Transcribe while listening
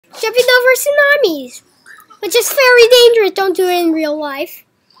jumping over tsunamis, which is very dangerous. Don't do it in real life.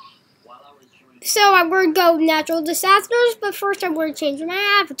 So I'm going to go natural disasters, but first I'm going to change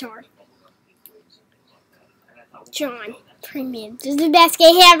my avatar. John Premium. This is the best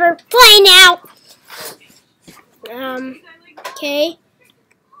game ever. Play now. Okay.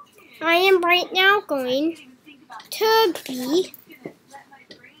 I am right now going to be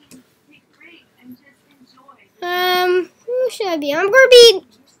who should I be? I'm gonna be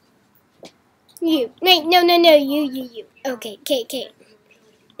you. Wait, no, you. Okay.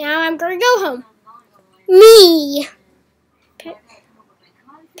 Now I'm gonna go home. Me.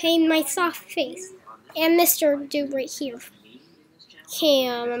 Paint my soft face. And Mr. Dude right here. Okay,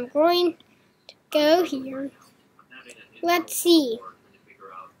 I'm going to go here. Let's see.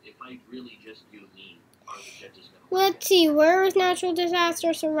 Let's see, where is natural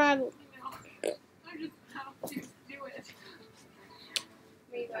disaster survival?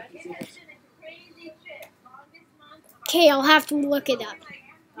 Okay, I'll have to look it up.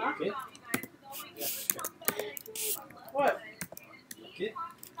 Okay. What? Okay.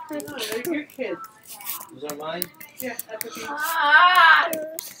 No, they're your kids. Those are mine? Yeah, that's okay.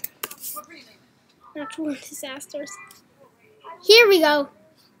 Natural disasters. Here we go.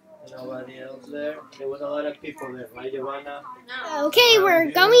 Nobody else there? There was a lot of people there, right, Giovanna? Okay,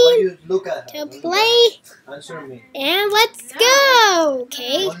 we're going to play. Answer me. And let's go.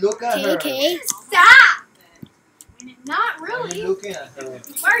 Okay. Look at her. Okay. Stop! Not really. Looking at her.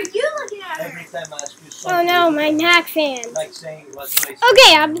 Why are you looking at her? Every time I ask you something. Oh no, my Mac fan. Like saying, what do I say?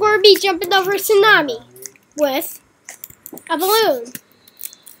 Okay, I'm going to be jumping over a tsunami with a balloon.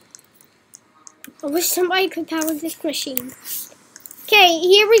 I wish somebody could power this machine. Okay,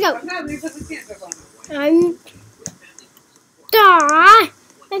 here we go. I'm...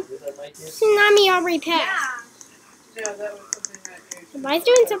 Tsunami already passed. Somebody's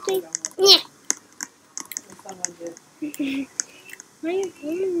doing something. Yeah. Why are you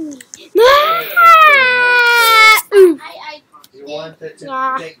doing me? You wanted to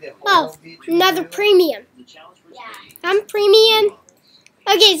take the whole beach another with you? premium. I'm premium.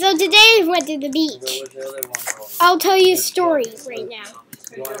 Okay, so today I went to the beach. I'll tell you a story right now.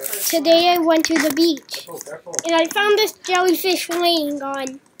 Today I went to the beach, and I found this jellyfish laying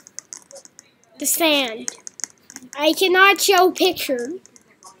on the sand. I cannot show a picture,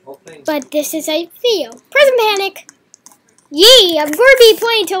 but this is a video. Prison panic! Yee! I'm going to be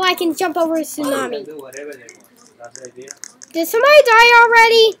playing till I can jump over a tsunami. Did somebody die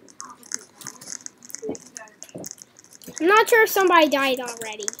already? I'm not sure if somebody died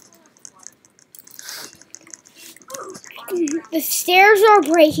already. The stairs are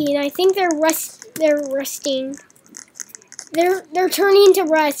breaking. I think they're rusting. They're turning to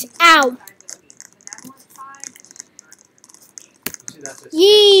rust. Ow.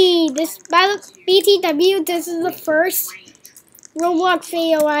 Yee! This by the BTW, this is the first Roblox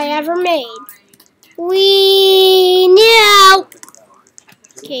video I ever made. We know.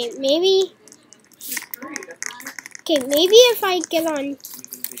 Okay, maybe. Okay, maybe if I get on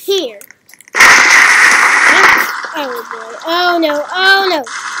here. Oh boy. Oh no. Oh no.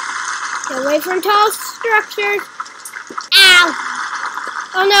 Get away from tall structures. Ow.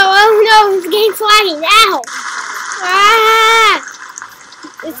 Oh no. Oh no. The game's lagging. Ow. Ah.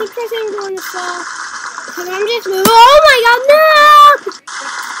 Is the person going to fall? Because I'm just moving. Oh my god. No.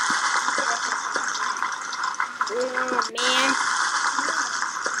 Oh man.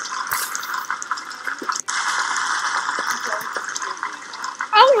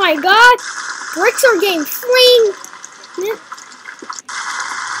 Oh my god! Bricks are getting fling!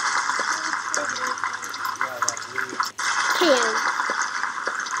 Can.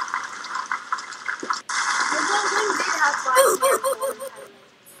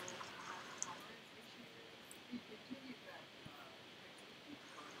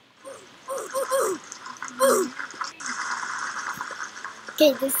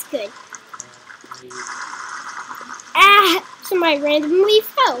 Okay, this is good. Ah! Somebody randomly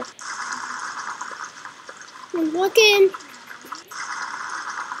fell. I'm looking.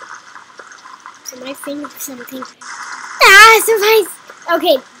 Somebody think something. Ah! Somebody's...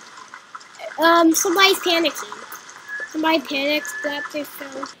 Okay. Somebody's panicking. Somebody panics that they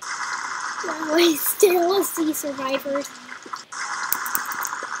fell. Now I still see survivors.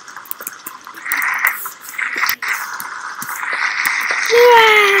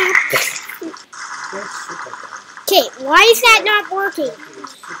 Okay, why is that not working?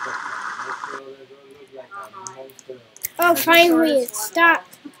 Oh, finally it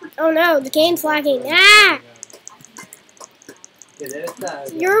stopped. Oh no, the game's lagging. Ah!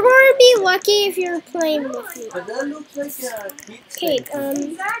 You're going to be lucky if you're playing with me. Okay,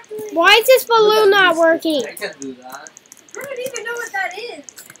 why is this balloon not working? I can do that. I don't even know what that is.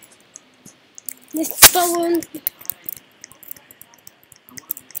 This balloon.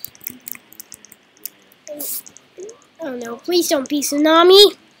 Oh no, please don't be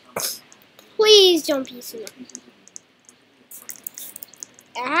tsunami. Please don't be tsunami.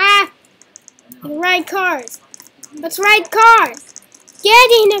 Ah! You ride cars. Let's ride cars.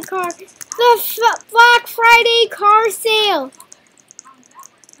 Get in a car. The Black Friday car sale.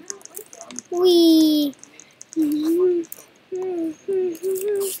 We.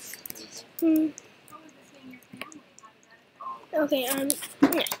 Okay, okay,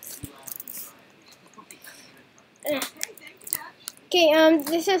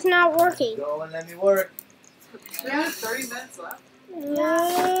 this is not working. Go and let me work. Yeah, 30 minutes left.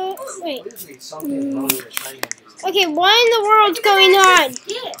 Wait. Okay, what in the world's going on?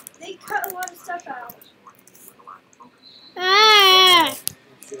 Yeah, they cut a lot of stuff out. Ah!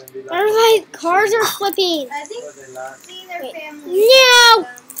 Everybody, cars are flipping. I think seeing their Wait. family. No!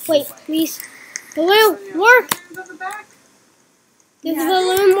 Wait, please. Balloon, work! Does the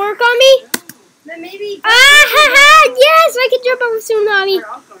balloon work on me? Then maybe. Ah ha ha! Yes, I can jump over tsunami.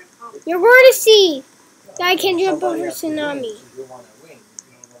 You're going to see that I can jump over tsunami.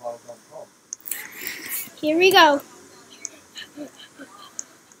 Here we go.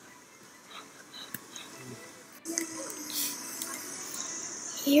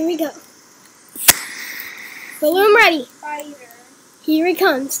 Here we go. Balloon ready. Here it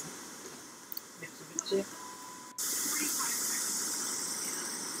comes.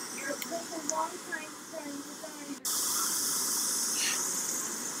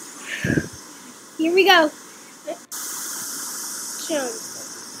 Here we go. Jump.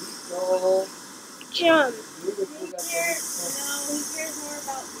 Jump. He cares more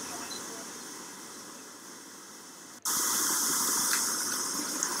about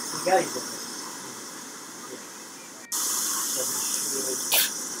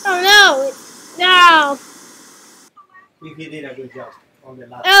Oh no! No. If he did a good job on the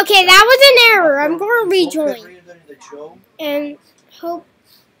last. Okay, that was an error. I'm going to rejoin and hope.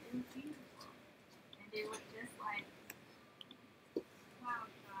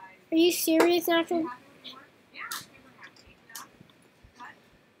 Are you serious, Natural?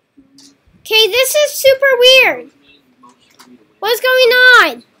 Okay, this is super weird. What's going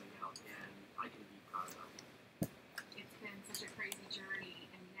on?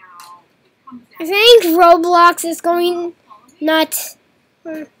 I think Roblox is going nuts.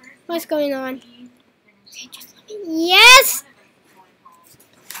 What's going on? Yes!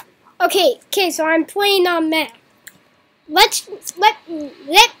 Okay, so I'm playing on Mac.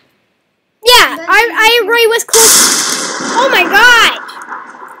 Yeah, I agree with Oh my god!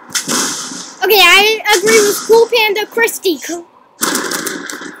 Okay, I agree with Cool Panda Christy.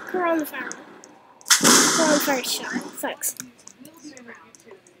 Coronavirus. Coronavirus shot. Sucks.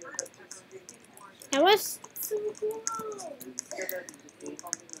 That was so cool.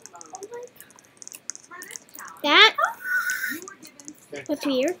 That? What's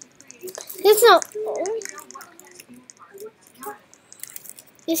weird? This is not.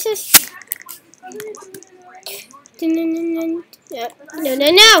 This is.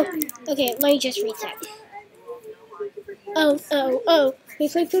 No. Okay, let me just reset. Oh.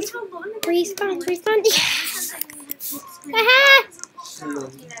 Please. Respawn. Yes! Aha!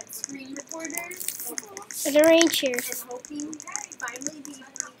 There's a range here.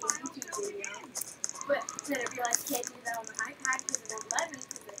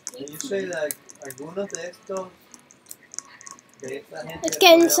 You say that algunos de estos Let's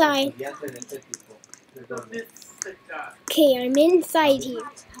get inside. Okay, I'm inside here.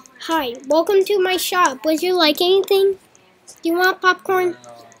 Hi, welcome to my shop. Would you like anything? Do you want popcorn?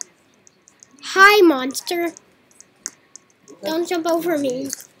 Hi, monster. Don't jump over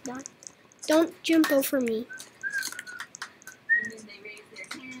me. Don't jump over me.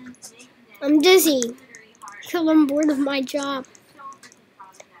 I'm dizzy. Because I'm bored of my job.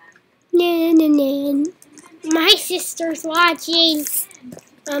 My sister's watching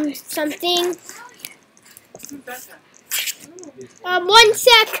something. 1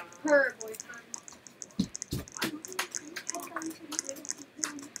 sec. her boyfriend.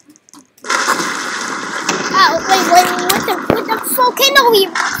 Oh, wait, what the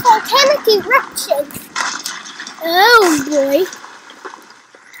volcanic eruption? Oh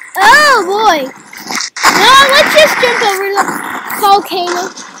boy. No, let's just jump over the volcano.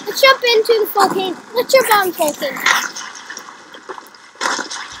 Let's jump into the volcano. Let's jump on the volcano.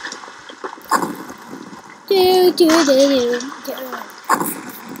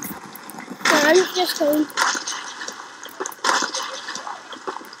 I'm just going.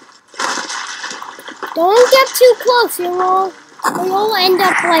 Don't get too close, you'll end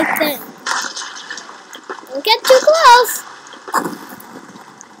up like this. Don't get too close.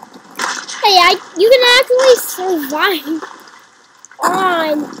 Hey, you can actually survive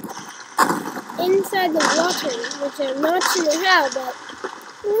on inside the water, which I'm not sure how, but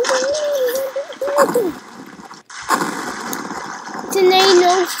it's an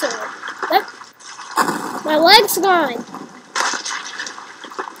no sword. Yep. My leg's gone.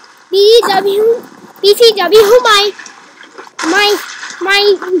 BTW, my,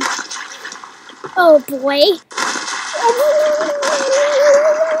 oh boy.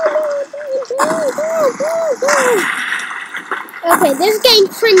 Okay, this game's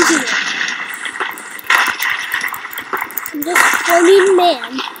cringy. I'm just floating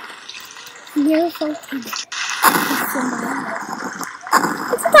man. Near floating.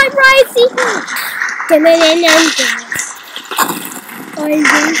 It's time rising.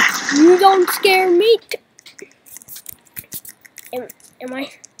 You don't scare me. Am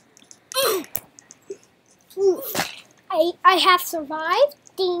I? I have survived.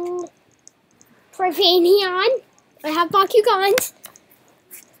 Ding. Profanion. I have Bakugans.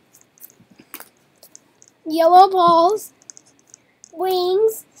 Yellow balls.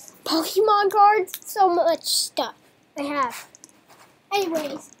 Wings. Pokemon cards. So much stuff I have.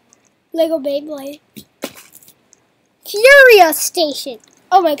 Anyways. Lego Beyblade. Furious Station.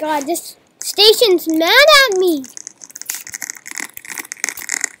 Oh my god, this station's mad at me.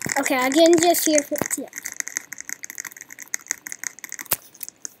 Okay, I can just hear footsteps.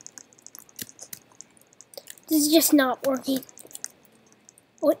 This is just not working.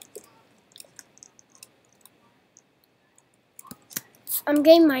 What? I'm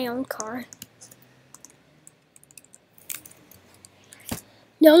getting my own car.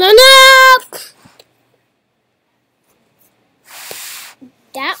 No, no, no!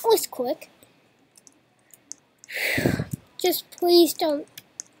 That was quick. Just please don't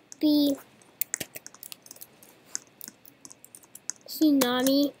be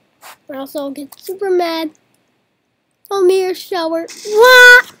tsunami, or else I'll get super mad. Oh, mirror shower.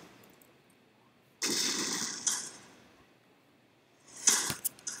 What?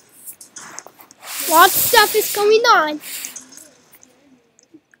 Lots of stuff is going on.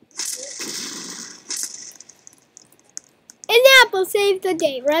 An apple saved the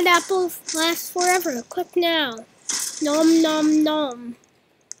day. Red apples last forever. Click now. Nom nom nom.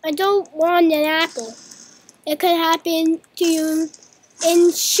 I don't want an apple. It could happen to you.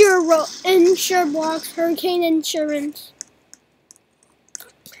 Insure blocks, hurricane insurance.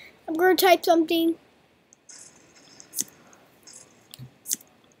 I'm gonna type something.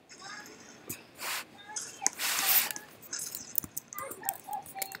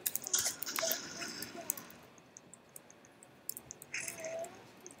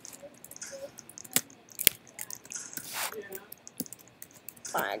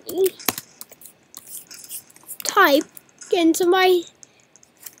 Body. Type into my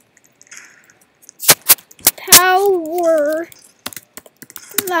power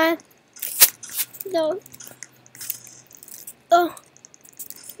that the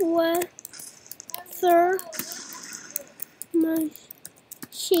weather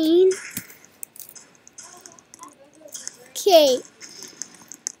machine. Okay.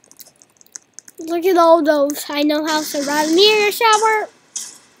 Look at all those. I know how to survive a mirror shower.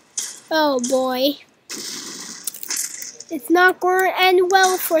 Oh boy. It's not going to end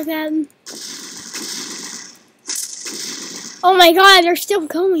well for them. Oh my god, they're still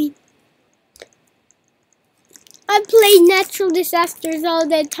going. I play natural disasters all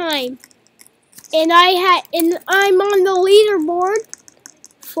the time. And I'm on the leaderboard,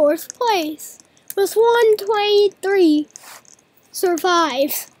 4th place. With 123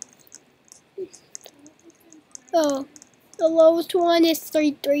 survives. Oh, the lowest one is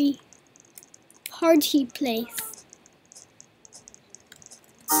 33. Party place.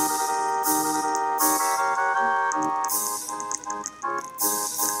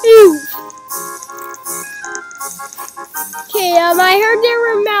 Ooh. Okay, I heard there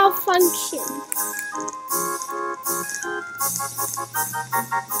were malfunctions.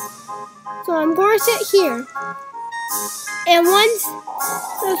 So I'm going to sit here. And once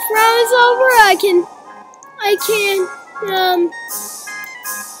the throw is over, I can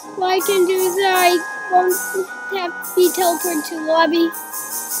do is I won't have to be teleported to the lobby.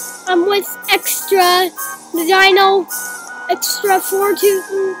 I'm with the Dino Extra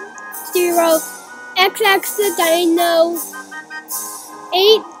 420 XX the Dino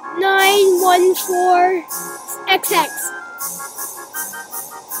 8914 XX.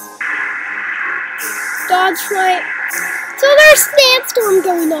 dodge right. So there's a sandstorm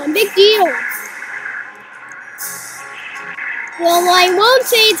going on. Big deal. Well, I won't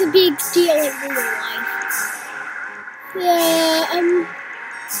say it's a big deal in real life.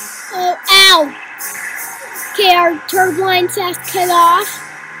 Oh, ow. Okay, our turbines have cut off.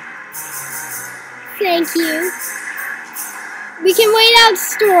 Thank you. We can wait out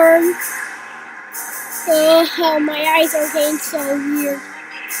storm. Oh, my eyes are getting so weird.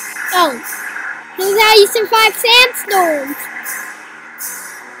 Oh, this is how you survive sandstorms.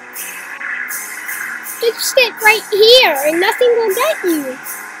 Just sit right here and nothing will get you.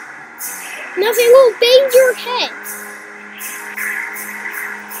 Nothing will bang your head.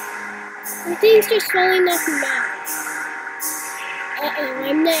 Everything's just falling off the map. Uh-oh,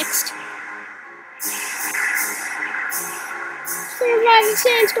 I'm next. Survive the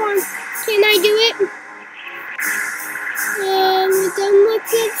sandstorm. Can I do it? It doesn't look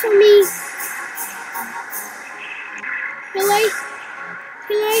good for me. Can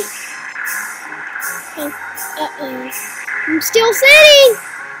I? Oh, uh-oh. I'm still sitting!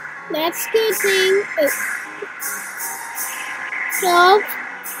 That's a good thing. Oh.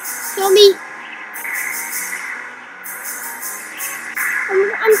 Help me.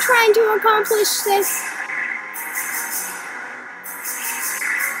 I'm trying to accomplish this.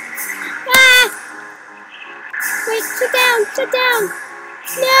 Ah! Wait, sit down, sit down.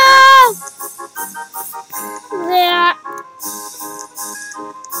 No! Yeah.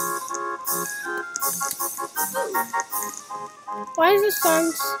 Why is the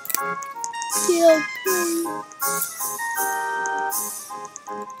song still playing?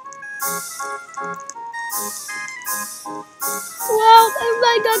 Well,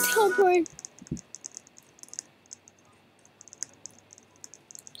 everybody got teleported.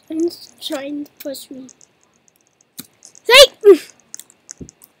 It's trying to push me. Say!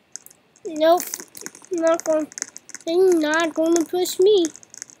 Nope. They're not going to push me.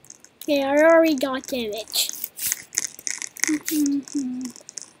 Okay, I already got damage.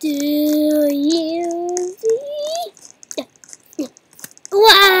 Do you see?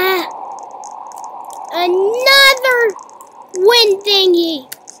 Wow! Another wind thingy!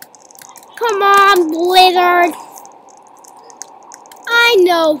 Come on, Blizzard! I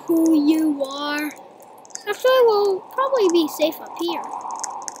know who you are. Actually, we'll probably be safe up here.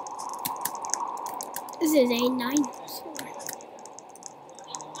 This is A9.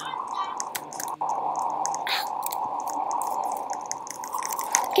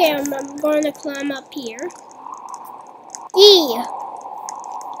 Okay, I'm going to climb up here.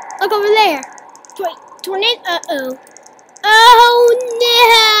 Look over there. Tornado. Uh-oh. Oh,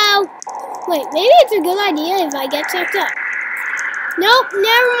 no. Wait, maybe it's a good idea if I get sucked up. Nope,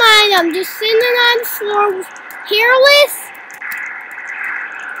 never mind. I'm just sitting on the floor, hairless.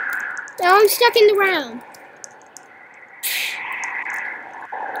 Now I'm stuck in the ground.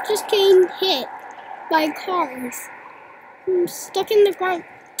 Just getting hit by cars. I'm stuck in the ground.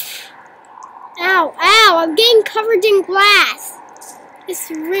 Ow, ow, I'm getting covered in glass.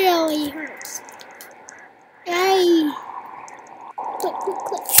 This really hurts. Hey. Click, click,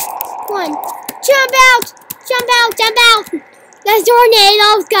 click. Come on. Jump out! Jump out! Jump out! The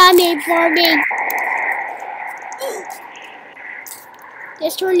tornado's coming for me.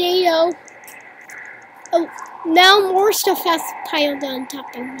 This tornado. Oh, now more stuff has piled on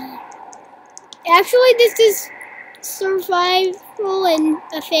top of me. Actually, this is survival and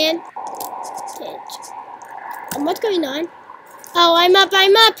a fan. And what's going on? Oh, I'm up,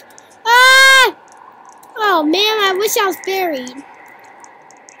 I'm up! Ah! Oh man, I wish I was buried.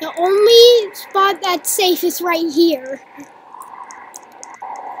 The only spot that's safe is right here.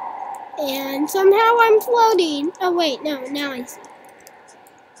 And somehow I'm floating. Oh wait, no, now I see.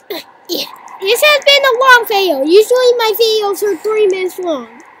 Yeah. This has been a long video. Usually my videos are 3 minutes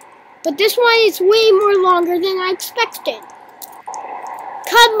long. But this one is way more longer than I expected.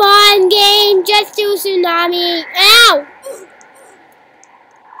 Come on, game, just do tsunami. Ow!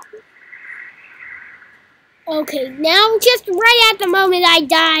 Okay, now just right at the moment I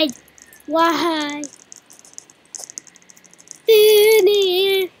died. Why?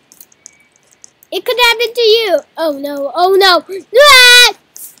 It could happen to you. Oh no, oh no. Ah!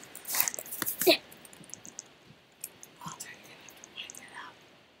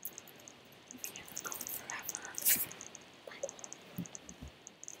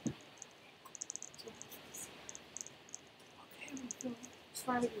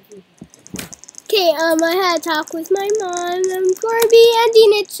 Okay, I had a talk with my mom. I'm going to be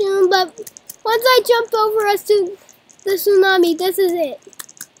ending it soon, but once I jump over us to the tsunami, this is it.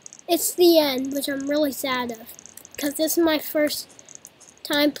 It's the end, which I'm really sad of, because this is my first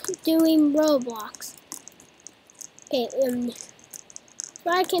time doing Roblox. Okay, so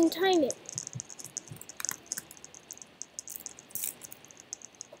I can time it.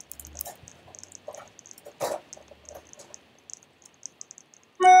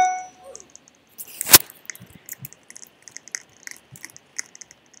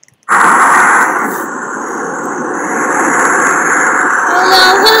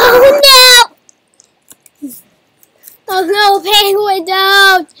 Oh no, penguin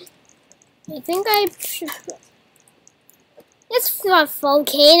out! I think it's not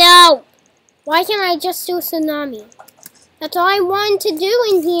volcano. Why can't I just do tsunami? That's all I wanted to do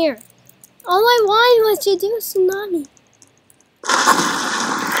in here. All I wanted was to do tsunami.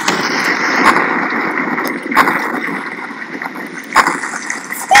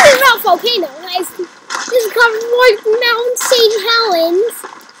 Speaking about volcano, guys, this is called Mount St. Helens.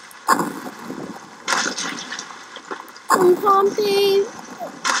 In Pompeii.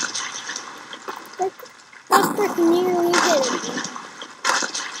 That's freaking nearly hit.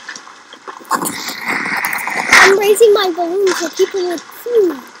 I'm raising my balloon so people would see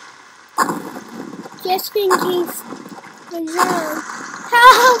me. Just in case I drown.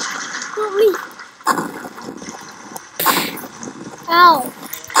 Help! Help me! Ow!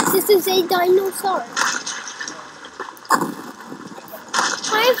 This is a dinosaur.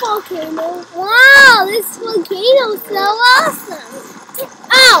 Hi, volcano. Wow, this volcano is so awesome.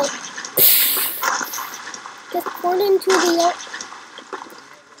 Ow! Just poured into the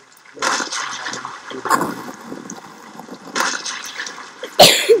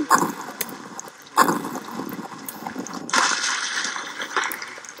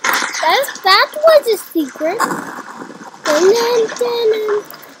that was a secret.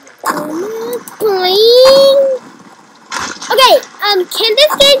 Boing. Okay, can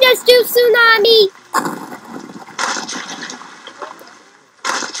this game just do tsunami?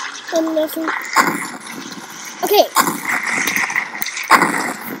 Nothing. Okay.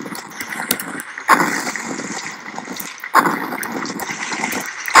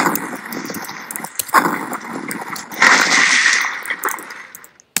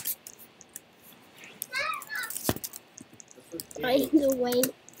 By the way,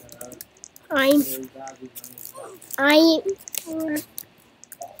 I'm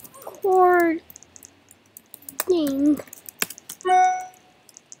recording.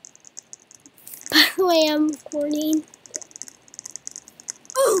 By the way, I'm recording.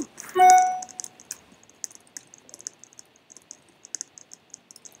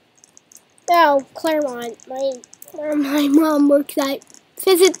 Oh, Claremont, where my mom works at.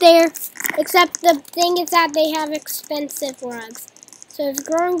 Visit there. Except the thing is that they have expensive rugs. So if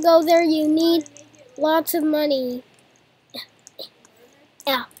you're going to go there, you need lots of money.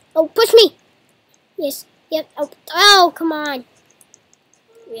 Yeah. Oh, push me. Yes. Yep. Oh, come on.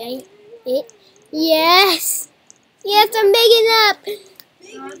 Right. Yes. Yes, I'm making up.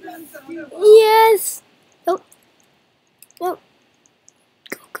 Yes. Oh. Oh.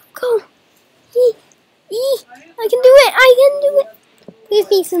 Go. I can do it. Please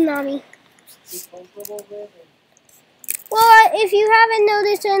be tsunami. Well, if you haven't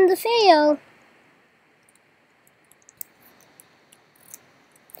noticed in the video,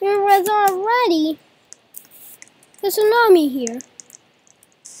 there was already a tsunami here.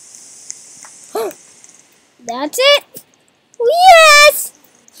 That's it. Yes!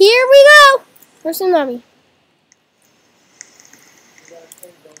 Here we go. For tsunami.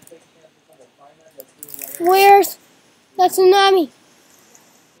 Where's the tsunami?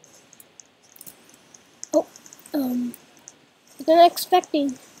 Oh, I wasn't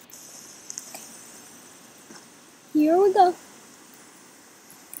expecting. Here we go.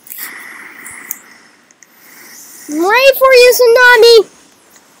 I'm ready for you, tsunami.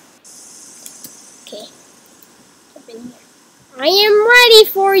 Okay. Jump in here. I am ready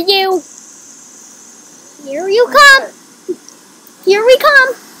for you. Here you come. Here we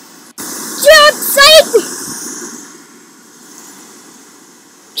come. Jump safe.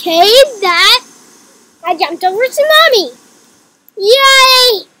 Okay, I jumped over tsunami.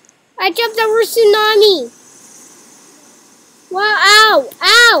 Yay! I jumped over tsunami. Wow,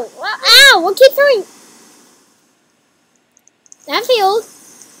 ow. What keeps doing? That feels.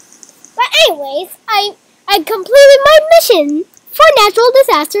 But anyways, I completed my mission for natural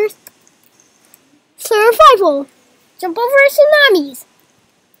disasters. Survival. Jump over tsunamis.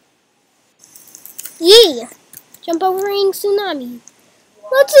 Yeah. Jump over in tsunami.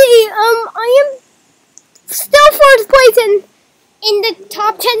 Let's see, I am still fourth place in the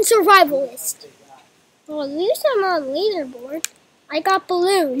top 10 survival list. Well, at least I'm on leaderboard. I got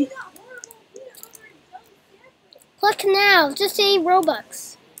balloon. Click now, just say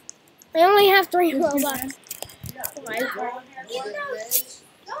Robux. I only have 3 Robux.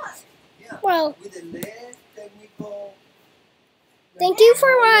 Well, thank you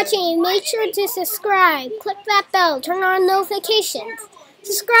for watching. Make sure to subscribe. Click that bell. Turn on notifications.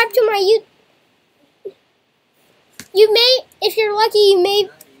 Subscribe to my YouTube. You may, if you're lucky,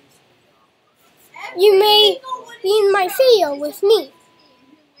 you may be in my video with me.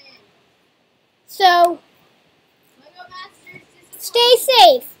 So, stay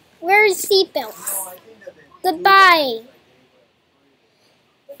safe. Wear your seatbelts. Goodbye.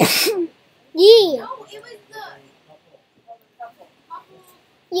 Yeah.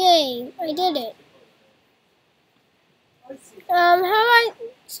 Yay, I did it. How do I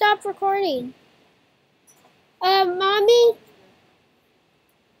stop recording? Mommy?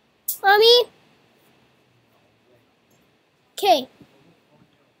 Mommy? Okay.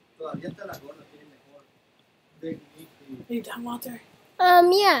 Are you done, Walter?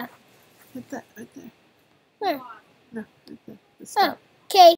 Yeah. Hit that right there. Where? No, right there. The Oh, stop. okay.